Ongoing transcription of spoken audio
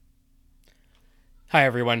Hi,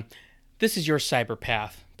 everyone. This is Your Cyber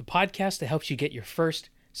Path, the podcast that helps you get your first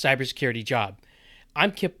cybersecurity job.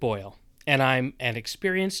 I'm Kip Boyle, and I'm an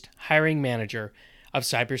experienced hiring manager of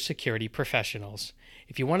cybersecurity professionals.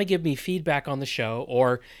 If you want to give me feedback on the show,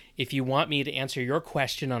 or if you want me to answer your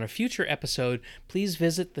question on a future episode, please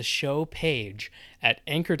visit the show page at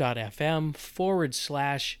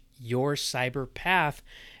anchor.fm/Your Cyber Path,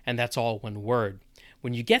 and that's all one word.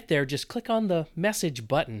 When you get there, just click on the message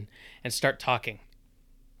button and start talking.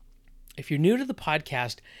 If you're new to the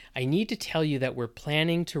podcast, I need to tell you that we're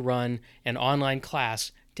planning to run an online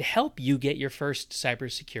class to help you get your first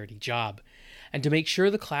cybersecurity job. And to make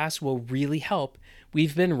sure the class will really help,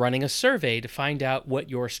 we've been running a survey to find out what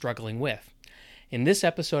you're struggling with. In this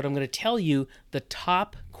episode, I'm going to tell you the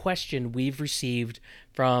top question we've received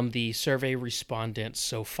from the survey respondents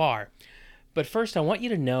so far. But first, I want you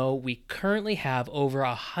to know we currently have over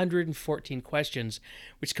 114 questions,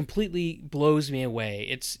 which completely blows me away.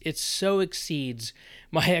 It so exceeds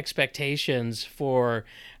my expectations for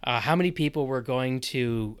how many people were going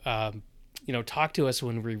to talk to us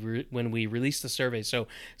when we release the survey. So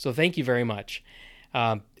thank you very much.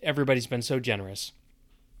 Everybody's been so generous.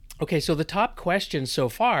 Okay, so the top question so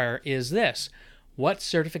far is this: what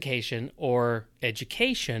certification or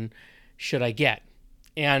education should I get?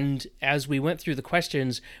 And as we went through the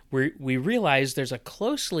questions, we realized there's a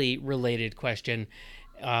closely related question,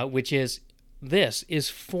 which is this: is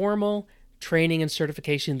formal training and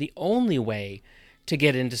certification the only way to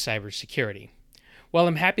get into cybersecurity? Well,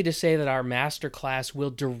 I'm happy to say that our masterclass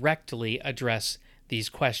will directly address these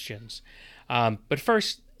questions. But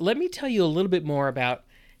first, let me tell you a little bit more about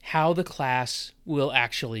how the class will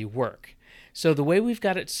actually work. So the way we've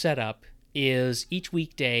got it set up is each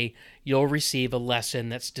weekday you'll receive a lesson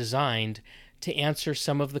that's designed to answer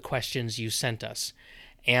some of the questions you sent us.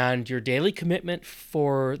 And your daily commitment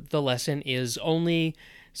for the lesson is only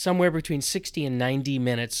somewhere between 60 and 90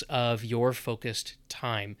 minutes of your focused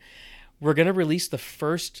time. We're going to release the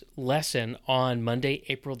first lesson on Monday,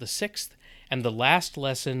 April the 6th, and the last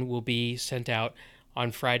lesson will be sent out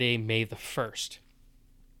on Friday, May the 1st.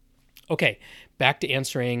 Okay, back to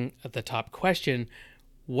answering the top question: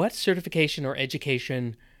 what certification or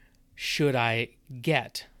education should I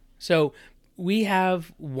get? So we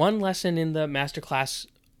have one lesson in the masterclass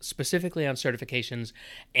specifically on certifications,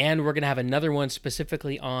 and we're going to have another one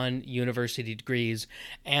specifically on university degrees.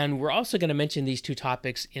 And we're also going to mention these two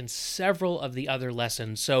topics in several of the other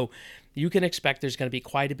lessons. So you can expect there's going to be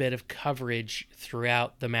quite a bit of coverage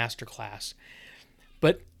throughout the masterclass.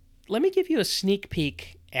 But let me give you a sneak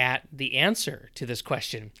peek at the answer to this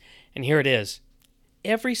question. And here it is.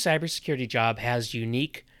 Every cybersecurity job has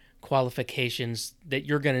unique qualifications that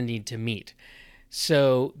you're going to need to meet.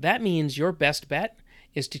 So that means your best bet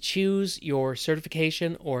is to choose your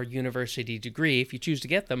certification or university degree, if you choose to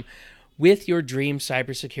get them, with your dream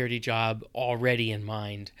cybersecurity job already in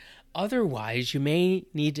mind. Otherwise, you may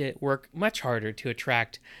need to work much harder to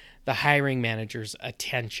attract the hiring manager's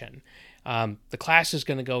attention. The class is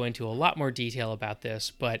going to go into a lot more detail about this,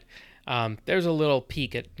 but there's a little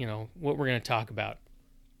peek at what we're going to talk about.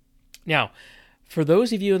 Now, for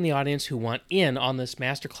those of you in the audience who want in on this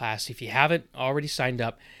masterclass, if you haven't already signed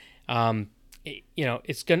up,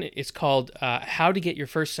 it's called How to Get Your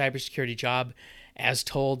First Cybersecurity Job as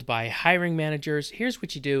Told by Hiring Managers. Here's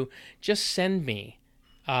what you do. Just send me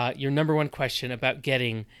your number one question about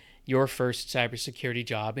getting your first cybersecurity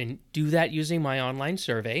job, and do that using my online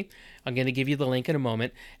survey. I'm going to give you the link in a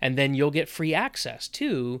moment, and then you'll get free access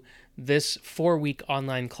to this 4-week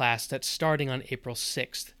online class that's starting on April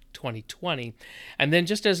 6th. 2020. And then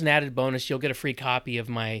just as an added bonus, you'll get a free copy of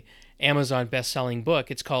my Amazon best-selling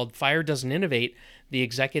book. It's called Fire Doesn't Innovate: The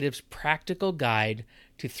Executive's Practical Guide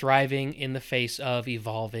to Thriving in the Face of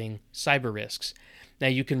Evolving Cyber Risks. Now,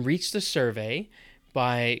 you can reach the survey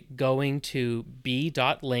by going to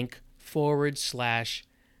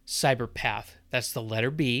b.link/cyberpath. That's the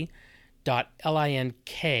letter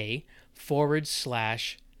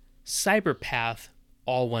b.link/cyberpath,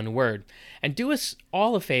 all one word. And do us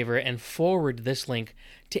all a favor and forward this link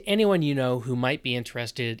to anyone you know who might be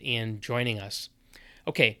interested in joining us.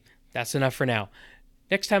 Okay, that's enough for now.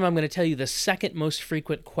 Next time, I'm going to tell you the second most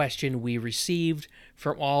frequent question we received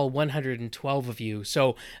from all 112 of you.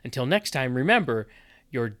 So until next time, remember,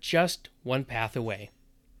 you're just one path away.